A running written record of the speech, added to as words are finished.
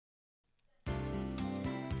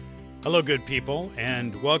Hello, good people,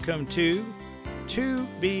 and welcome to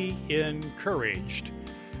Be Encouraged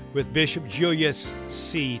with Bishop Julius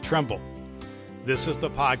C. Trimble. This is the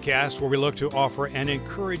podcast where we look to offer an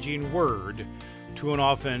encouraging word to an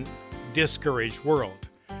often discouraged world.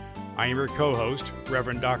 I am your co-host,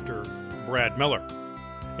 Reverend Dr. Brad Miller,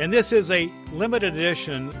 and this is a limited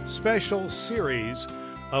edition special series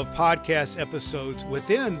of podcast episodes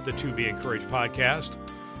within the To Be Encouraged podcast,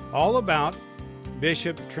 all about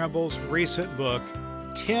Bishop Trimble's recent book,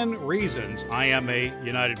 10 Reasons I Am a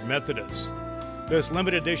United Methodist. This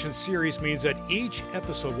limited edition series means that each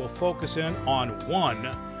episode will focus in on one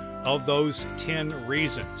of those 10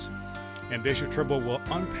 reasons. And Bishop Trimble will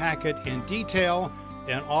unpack it in detail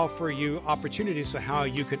and offer you opportunities to how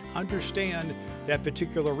you can understand that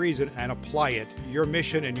particular reason and apply it to your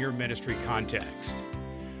mission and your ministry context.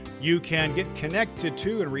 You can get connected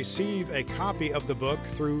to and receive a copy of the book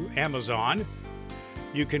through Amazon.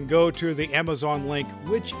 You can go to the Amazon link,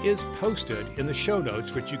 which is posted in the show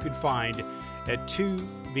notes, which you can find at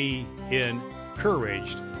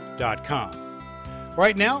tobeencouraged.com.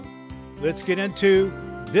 Right now, let's get into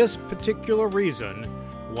this particular reason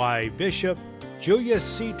why Bishop Julius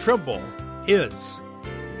C. Trimble is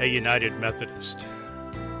a United Methodist.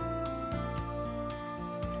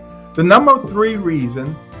 The number 3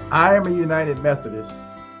 reason I am a United Methodist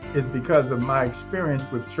is because of my experience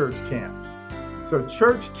with church camps. So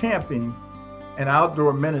church camping and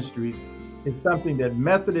outdoor ministries is something that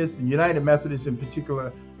Methodists and United Methodists in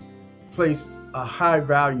particular place a high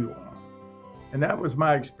value on. And that was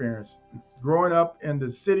my experience. Growing up in the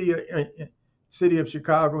city of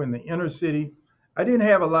Chicago, in the inner city, I didn't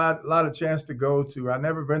have a lot of chance to go to. I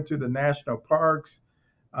never went to the national parks,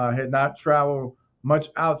 had not traveled much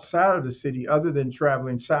outside of the city other than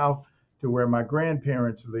traveling south to where my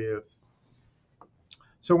grandparents lived.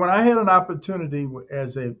 So when I had an opportunity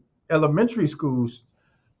as an elementary school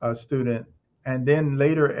student, and then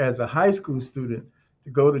later as a high school student,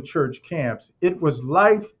 to go to church camps, it was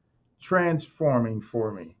life transforming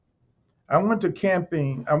for me. I went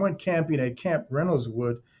camping at Camp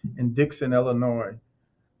Reynoldswood in Dixon, Illinois,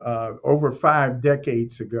 over 5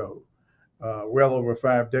 decades ago, well over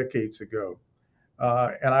 5 decades ago.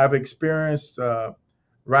 And I've experienced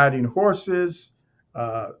riding horses,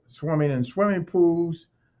 swimming in swimming pools,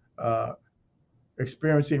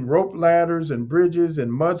 experiencing rope ladders and bridges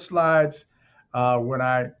and mudslides when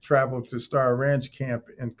I traveled to Star Ranch Camp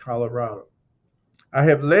in Colorado. I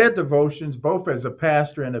have led devotions both as a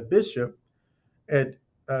pastor and a bishop at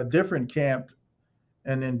different camps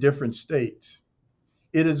and in different states.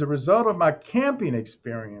 It is a result of my camping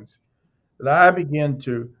experience that I began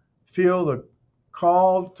to feel the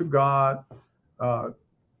call to God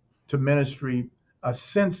to ministry, a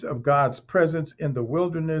sense of God's presence in the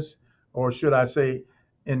wilderness, or should I say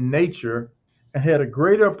in nature, and had a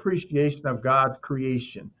greater appreciation of God's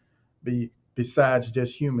creation besides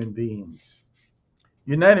just human beings.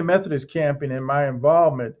 United Methodist camping and my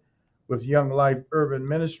involvement with Young Life Urban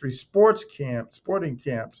Ministry sporting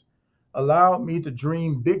camps allowed me to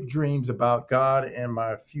dream big dreams about God and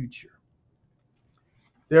my future.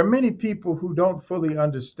 There are many people who don't fully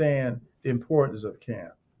understand the importance of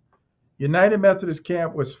camp. United Methodist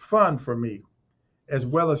camp was fun for me, as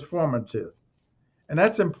well as formative. And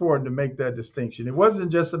that's important to make that distinction. It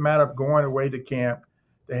wasn't just a matter of going away to camp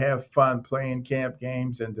to have fun, playing camp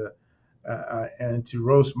games and to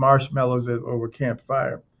roast marshmallows over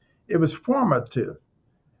campfire. It was formative.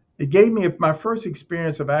 It gave me my first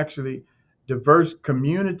experience of actually diverse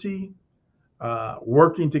community,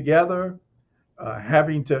 working together,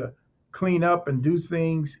 having to clean up and do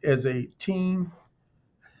things as a team.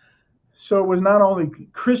 So it was not only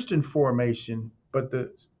Christian formation, but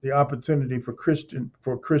the opportunity for Christian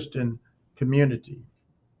community.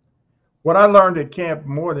 What I learned at camp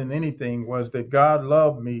more than anything was that God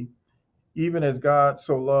loved me, even as God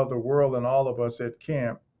so loved the world and all of us at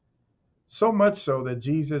camp, so much so that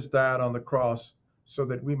Jesus died on the cross so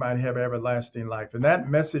that we might have everlasting life. And that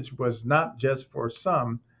message was not just for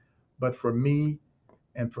some, but for me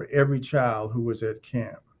and for every child who was at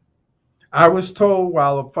camp. I was told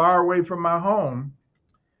while far away from my home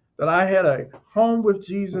that I had a home with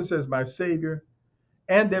Jesus as my Savior,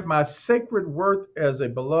 and that my sacred worth as a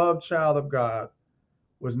beloved child of God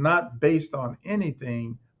was not based on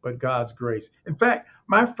anything but God's grace. In fact,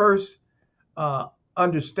 my first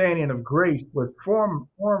understanding of grace was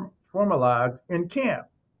formalized in camp.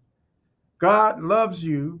 God loves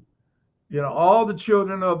you. You know, all the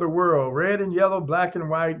children of the world, red and yellow, black and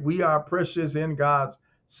white, we are precious in God's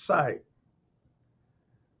sight.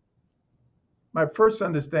 My first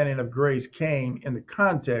understanding of grace came in the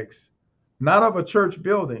context, not of a church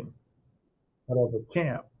building, but of a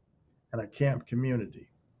camp and a camp community.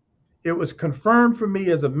 It was confirmed for me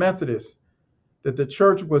as a Methodist that the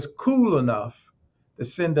church was cool enough to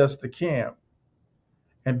send us to camp.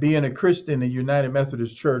 And being a Christian in the United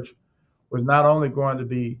Methodist Church was not only going to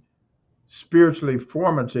be spiritually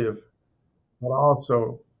formative, but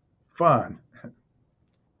also fun.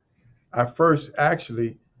 I first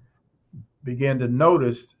actually began to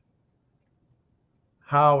notice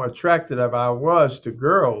how attracted I was to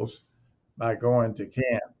girls by going to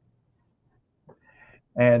camp.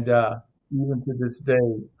 And even to this day,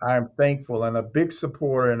 I am thankful and a big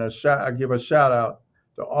supporter and I give a shout out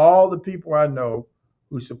to all the people I know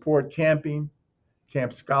who support camping,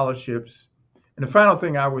 camp scholarships. And the final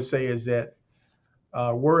thing I would say is that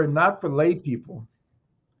were it not for lay people,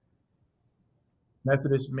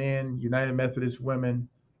 Methodist men, United Methodist women,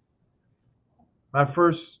 my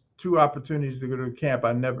first two opportunities to go to camp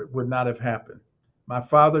would not have happened. My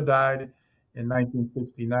father died in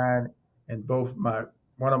 1969, and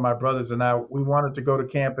one of my brothers and I, we wanted to go to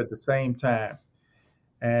camp at the same time.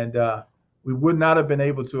 And we would not have been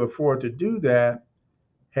able to afford to do that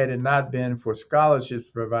had it not been for scholarships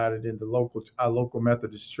provided in our local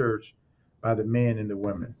Methodist church by the men and the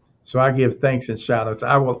women. So I give thanks and shout outs.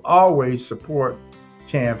 I will always support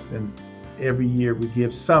camps, and every year we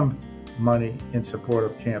give some money in support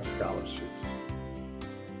of camp scholarships.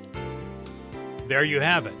 There you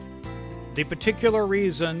have it. The particular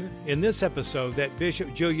reason in this episode that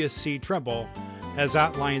Bishop Julius C. Trimble has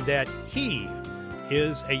outlined that he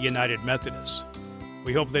is a United Methodist.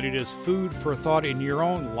 We hope that it is food for thought in your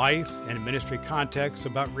own life and ministry context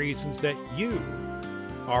about reasons that you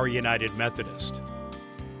are a United Methodist.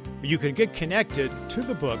 You can get connected to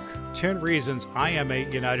the book, 10 Reasons I Am a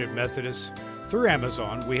United Methodist, through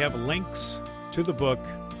Amazon. We have links to the book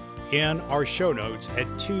in our show notes at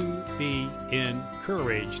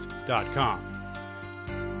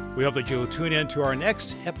tobeencouraged.com. We hope that you'll tune in to our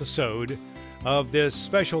next episode of this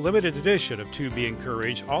special limited edition of To Be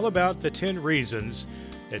Encouraged, all about the 10 reasons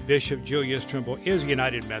that Bishop Julius Trimble is a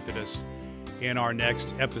United Methodist, in our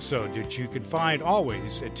next episode that you can find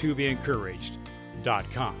always at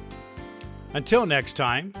tobeencouraged.com. Until next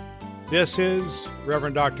time, this is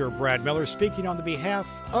Reverend Dr. Brad Miller speaking on the behalf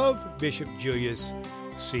of Bishop Julius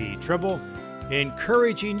C. Trimble,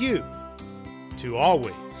 encouraging you to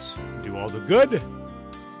always do all the good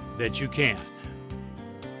that you can.